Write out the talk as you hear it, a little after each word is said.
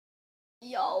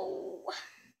Yo!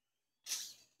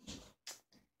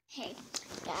 Hey,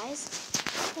 guys.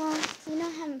 Well, I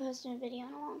haven't posted a video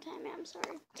in a long time, I'm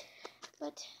sorry.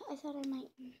 But I thought I might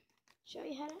show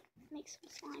you how to make some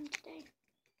slime today.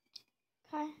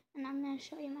 Okay? And I'm going to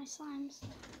show you my slimes.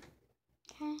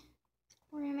 Okay?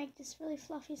 We're going to make this really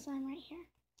fluffy slime right here.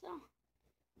 So,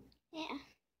 yeah.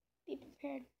 Be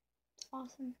prepared. It's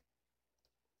awesome.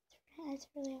 It's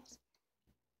really awesome.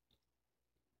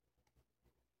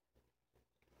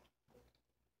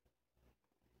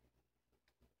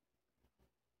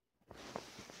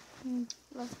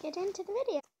 Let's get into the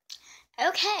video.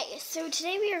 Okay, so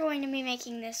today we are going to be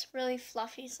making this really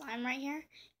fluffy slime right here.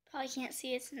 Probably can't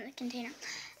see it's in the container.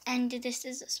 And this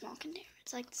is a small container.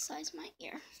 It's like the size of my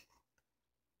ear.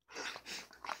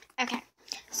 Okay,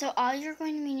 so all you're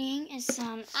going to be needing is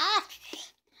some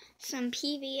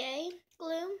PVA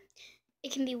glue.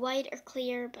 It can be white or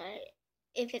clear, but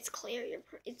if it's clear,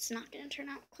 it's not going to turn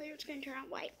out clear. It's going to turn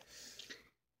out white.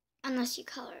 Unless you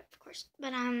color it, of course.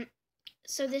 But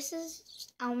so this is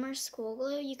Elmer's school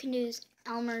glue. You can use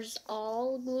Elmer's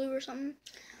all glue or something.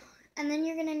 And then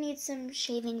you're going to need some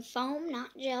shaving foam, not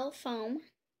gel, foam.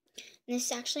 And this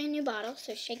is actually a new bottle,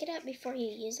 so shake it up before you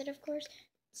use it, of course.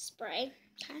 Spray,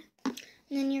 okay? And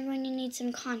then you're going to need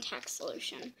some contact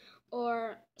solution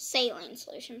or saline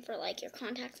solution for like your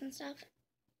contacts and stuff.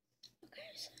 Okay,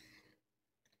 so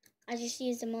I just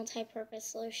used a multi-purpose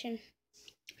solution.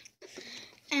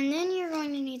 And then you're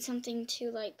going to need something to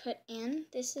like put in.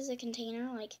 This is a container,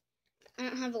 like I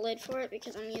don't have a lid for it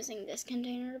because I'm using this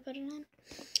container to put it in.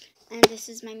 And this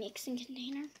is my mixing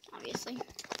container, obviously.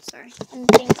 Sorry, I'm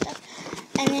getting stuff.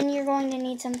 And then you're going to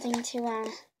need something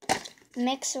to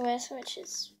mix with, which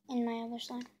is in my other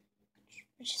slime,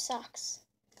 which is socks.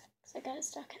 Because I got it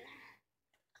stuck in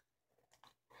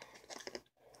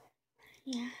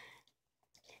there. Yeah.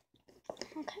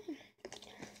 Okay.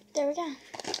 There we go.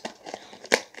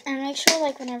 And make sure,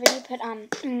 like, whenever you put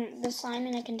the slime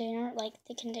in a container, like,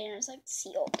 the container is, like,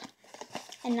 sealed.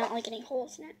 And not, like, any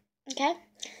holes in it. Okay?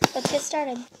 Let's get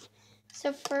started.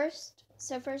 So first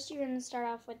you're going to start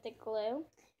off with the glue.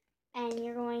 And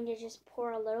you're going to just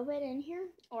pour a little bit in here.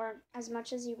 Or as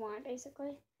much as you want,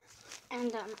 basically.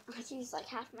 And I used, like,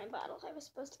 half my bottle. I was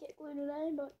supposed to get glue today,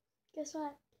 but guess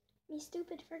what? Me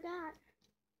stupid forgot.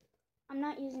 I'm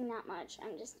not using that much.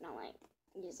 I'm just going to, like,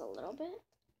 use a little bit.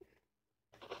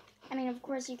 I mean, of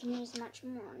course, you can use much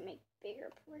more and make bigger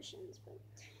portions.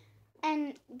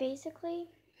 And basically,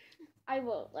 I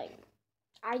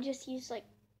just use, like,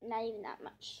 not even that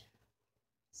much.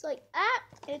 So, like,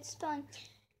 it's spilling.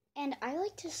 And I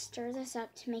like to stir this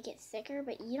up to make it thicker,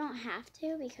 but you don't have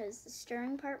to because the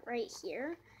stirring part right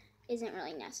here isn't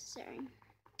really necessary.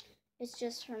 It's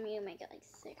just for me to make it, like,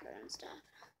 thicker and stuff.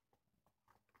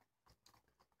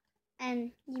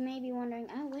 And you may be wondering,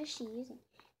 oh, what is she using?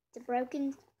 It's a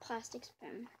broken plastic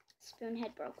spoon. Spoon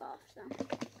head broke off, so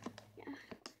yeah.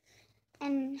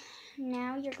 And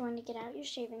now you're going to get out your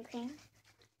shaving cream.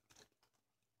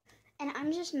 And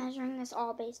I'm just measuring this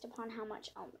all based upon how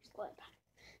much Elmer's glue I put.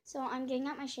 So I'm getting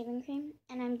out my shaving cream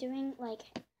and I'm doing like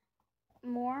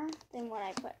more than what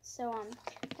I put. So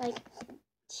like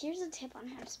here's a tip on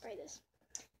how to spray this.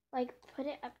 Like put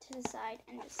it up to the side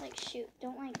and just like shoot.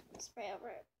 Don't like spray over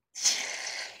it.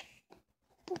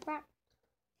 Oh crap.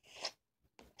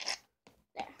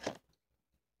 There.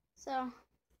 So,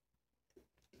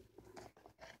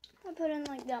 I put in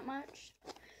like that much.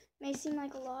 May seem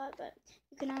like a lot, but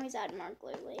you can always add more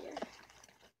glue later.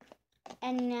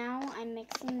 And now I'm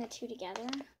mixing the two together.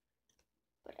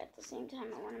 But at the same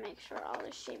time, I want to make sure all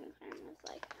this shaving cream is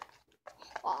like,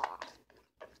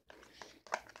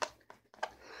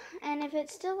 And if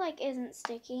it still like isn't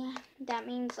sticky, that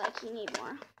means like you need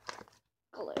more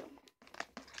glue.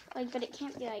 Like, but it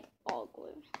can't be like all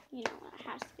glue. You know, it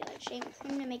has to be like shaving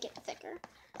cream to make it thicker.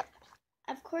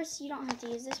 Of course, you don't have to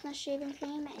use this much shaving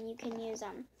cream, and you can use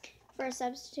for a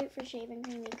substitute for shaving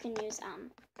cream, you can use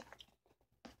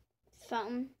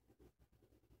foam.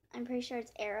 I'm pretty sure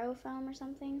it's Aero foam or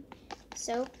something.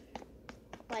 Soap,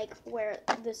 like where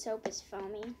the soap is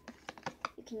foamy.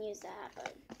 You can use that,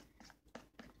 but.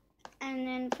 And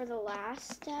then for the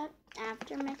last step,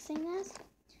 after mixing this,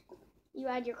 you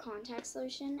add your contact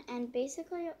solution, and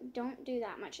basically don't do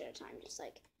that much at a time. Just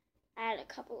like add a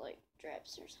couple like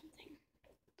drips or something.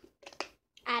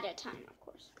 At a time, of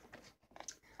course.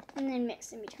 And then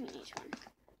mix in between each one.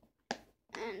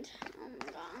 And oh my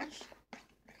gosh.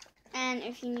 And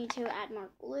if you need to add more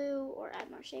glue or add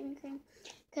more shaving cream,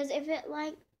 because if it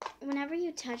like whenever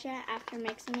you touch it after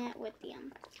mixing it with the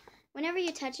whenever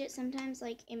you touch it, sometimes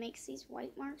like it makes these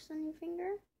white marks on your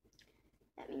finger.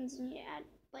 That means you need to add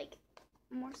like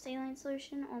more saline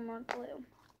solution or more glue.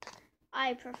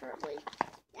 I preferably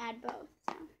add both.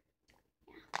 So,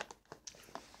 yeah.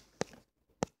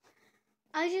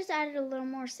 I just added a little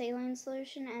more saline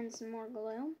solution and some more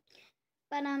glue.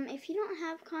 But if you don't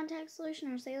have contact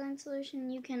solution or saline solution,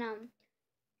 you can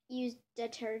use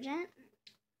detergent.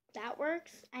 That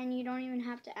works, and you don't even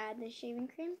have to add the shaving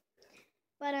cream.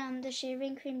 But the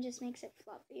shaving cream just makes it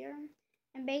fluffier.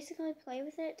 And basically play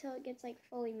with it till it gets like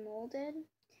fully molded.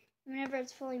 Whenever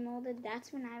it's fully molded,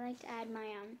 that's when I like to add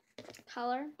my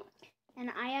color. And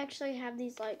I actually have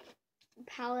these like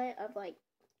palette of like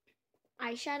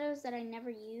eyeshadows that I never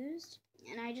used,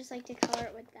 and I just like to color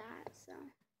it with that. So,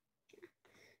 yeah.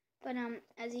 But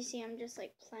as you see, I'm just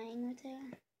like playing with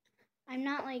it. I'm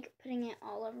not like putting it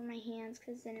all over my hands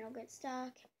because then it'll get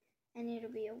stuck and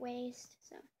it'll be a waste.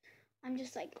 So I'm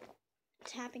just like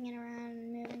tapping it around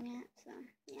and moving it. So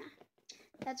yeah,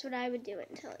 that's what I would do it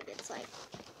until it gets like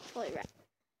fully wrapped.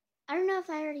 I don't know if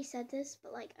I already said this,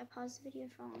 but like I paused the video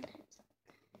for a long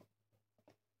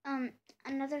time.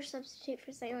 Another substitute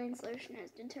for saline solution is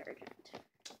detergent.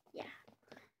 Yeah.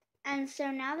 And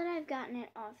so now that I've gotten it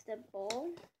off the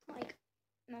bowl, like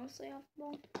mostly off the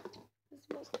bowl, this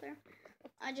bowl's clear,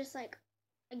 I just like,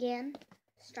 again,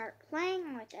 start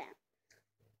playing with it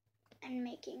and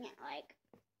making it like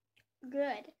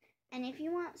good. And if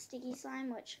you want sticky slime,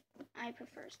 which I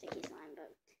prefer sticky slime,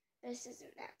 but this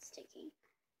isn't that sticky,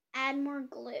 add more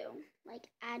glue. Like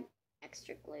add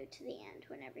extra glue to the end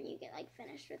whenever you get like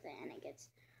finished with it and it gets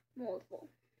moldable.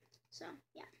 So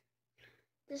yeah,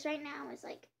 this right now is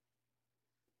like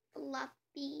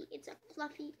fluffy. It's a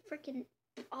fluffy freaking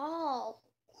ball.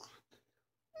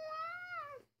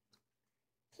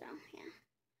 So yeah,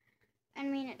 I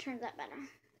mean it turns out better.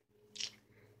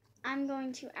 I'm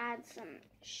going to add some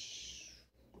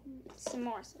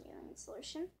more saline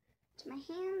solution to my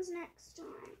hands next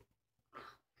time.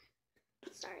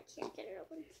 Sorry, I can't get it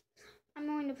open. I'm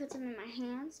going to put some in my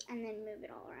hands and then move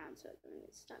it all around so it doesn't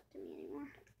get stuck to me anymore.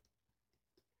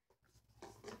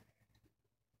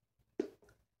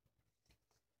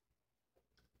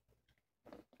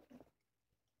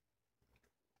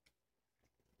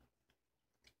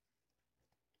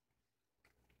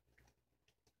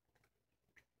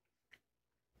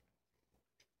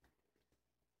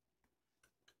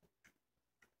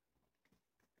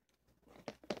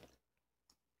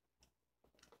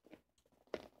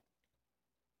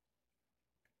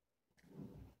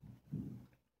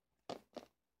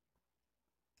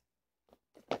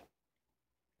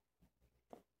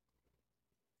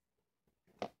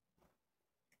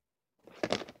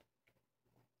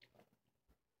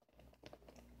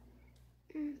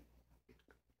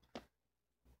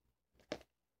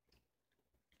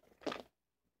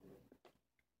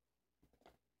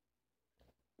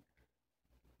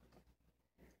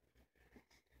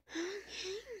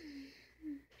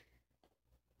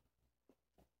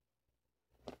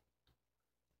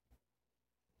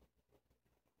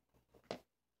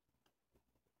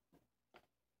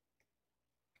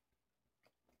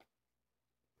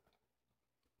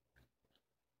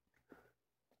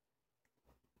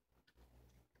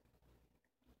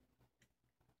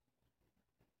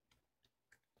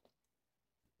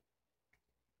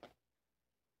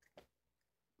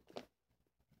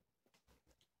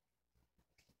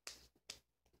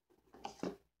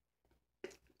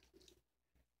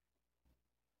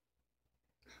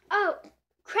 Oh,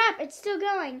 crap, it's still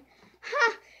going.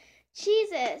 Ha!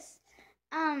 Jesus.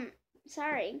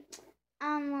 Sorry.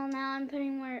 Well, now I'm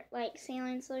putting more, like,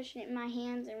 saline solution in my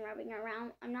hands and rubbing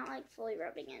around. I'm not, like, fully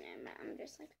rubbing it in, but I'm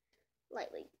just, like,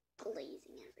 lightly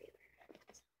glazing everywhere.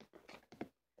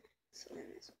 So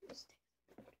then this one will stick.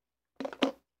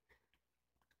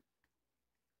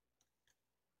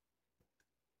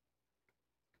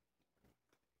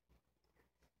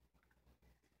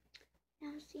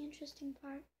 Now it's the interesting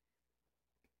part.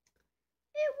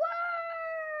 It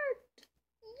worked!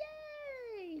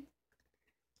 Yay!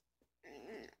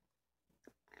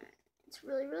 It's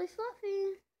really, really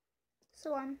fluffy.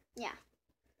 So, yeah.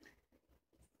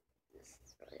 This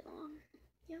is really long.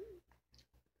 Yep.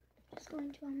 Just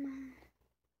going to,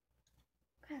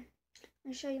 okay. I'm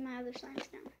going to show you my other slimes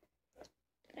now.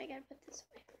 But I gotta put this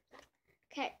away.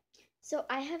 Okay. So,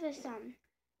 I have this,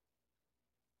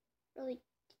 really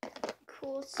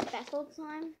cool speckled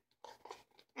slime.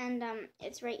 And,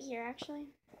 it's right here, actually.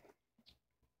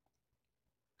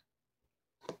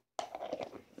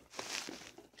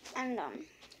 And,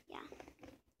 yeah.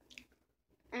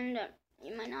 And,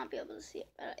 you might not be able to see it,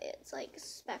 but it's, like,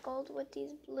 speckled with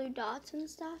these blue dots and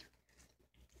stuff.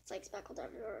 It's, like, speckled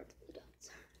everywhere with blue dots.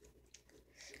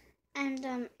 And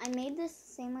I made this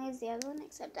the same way as the other one,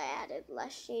 except I added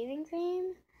less shaving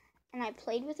cream, and I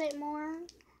played with it more,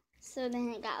 so then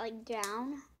it got like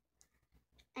down.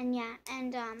 And yeah,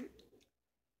 and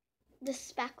the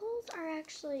speckles are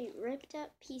actually ripped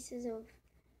up pieces of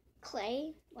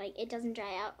clay. Like, it doesn't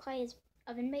dry out clay, it's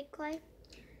oven baked clay,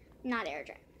 not air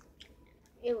dry.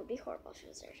 It would be horrible if it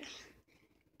was air dry.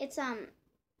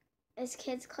 It's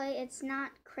kids clay. It's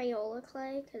not Crayola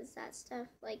clay, because that stuff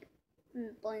like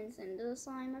blends into the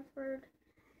slime, I've heard.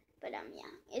 But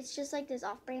yeah, it's just like this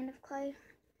off-brand of clay,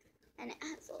 and it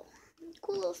has little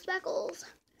cool little speckles.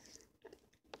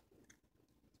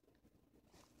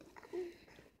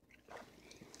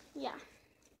 Yeah.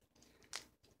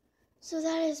 So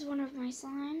that is one of my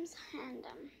slimes, and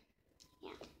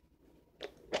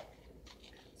yeah.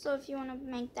 So if you want to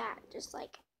make that, just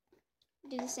like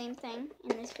do the same thing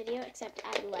in this video, except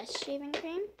add less shaving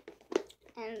cream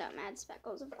and add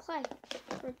speckles of clay,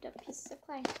 ripped up pieces of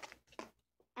clay.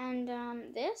 And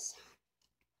this,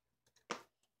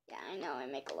 yeah, I know I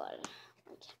make a lot of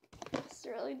like it's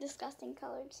really disgusting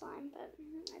colored slime, but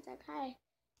it's okay.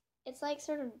 It's like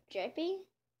sort of drippy,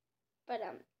 but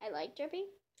I like drippy,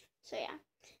 so yeah.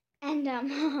 And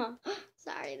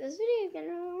sorry, this video is getting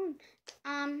really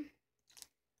long.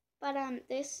 But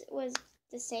this was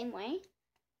the same way.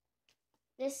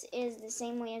 This is the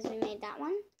same way as we made that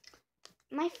one.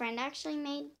 My friend actually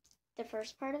made the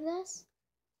first part of this,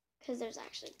 because there's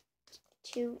actually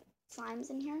 2 slimes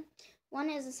in here. One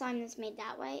is a slime that's made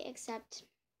that way, except,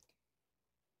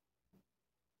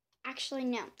 actually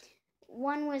no.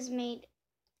 One was made,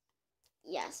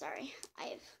 yeah, sorry, I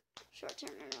have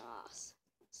short-term memory loss,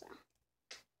 so.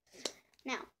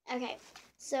 Now, okay,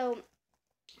 so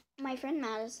my friend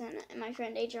Madison and my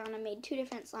friend Adriana made 2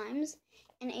 different slimes,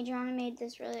 and Adriana made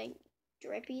this really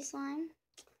drippy slime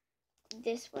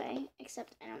this way,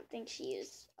 except I don't think she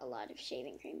used a lot of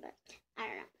shaving cream, but I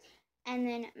don't know. And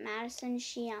then Madison,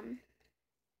 she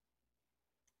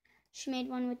made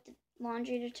one with the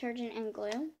laundry detergent and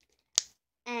glue,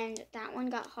 and that one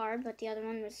got hard, but the other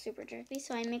one was super drippy,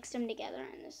 so I mixed them together,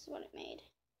 and this is what it made.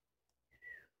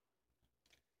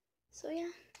 So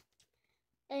yeah,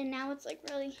 and now it's like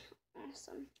really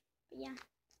awesome. But yeah,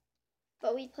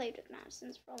 but we played with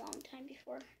Madison's for a long time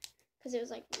before, because it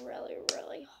was like really,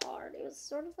 really hard. It was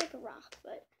sort of like a rock,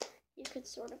 but you could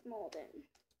sort of mold it.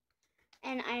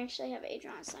 And I actually have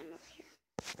Adriana's slime over here.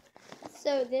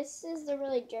 So this is the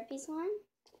really drippy slime,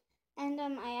 and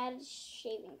I added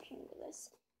shaving cream to this.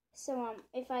 So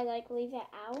if I like leave it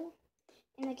out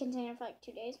in the container for like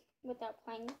 2 days without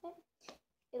playing with it,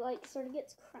 it like sort of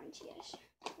gets crunchy-ish.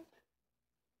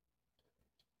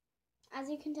 As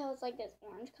you can tell, it's like this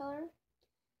orange color,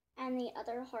 and the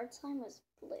other hard slime was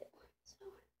blue. So,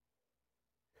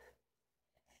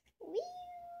 woo!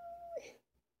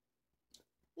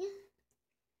 Yeah.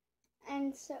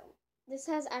 And so this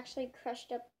has actually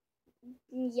crushed up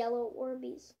yellow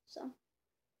Orbeez, so,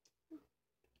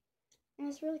 and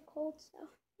it's really cold, so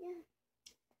yeah.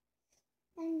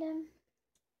 And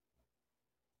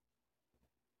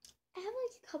I have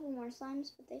like a couple more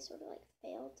slimes, but they sort of like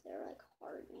failed. They're like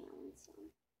hard now, and so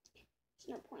there's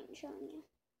no point in showing you.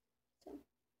 So,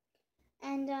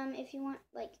 and if you want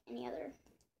like any other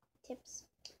tips,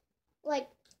 like,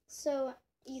 so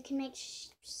you can make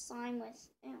slime with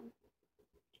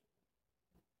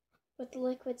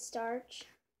liquid starch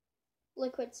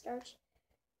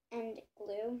and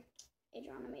glue.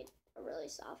 Adriana made a really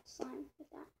soft slime with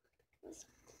that. It was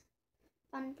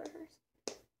fun for her.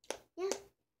 Yeah.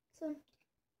 So,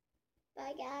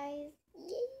 bye guys.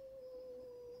 Yeah.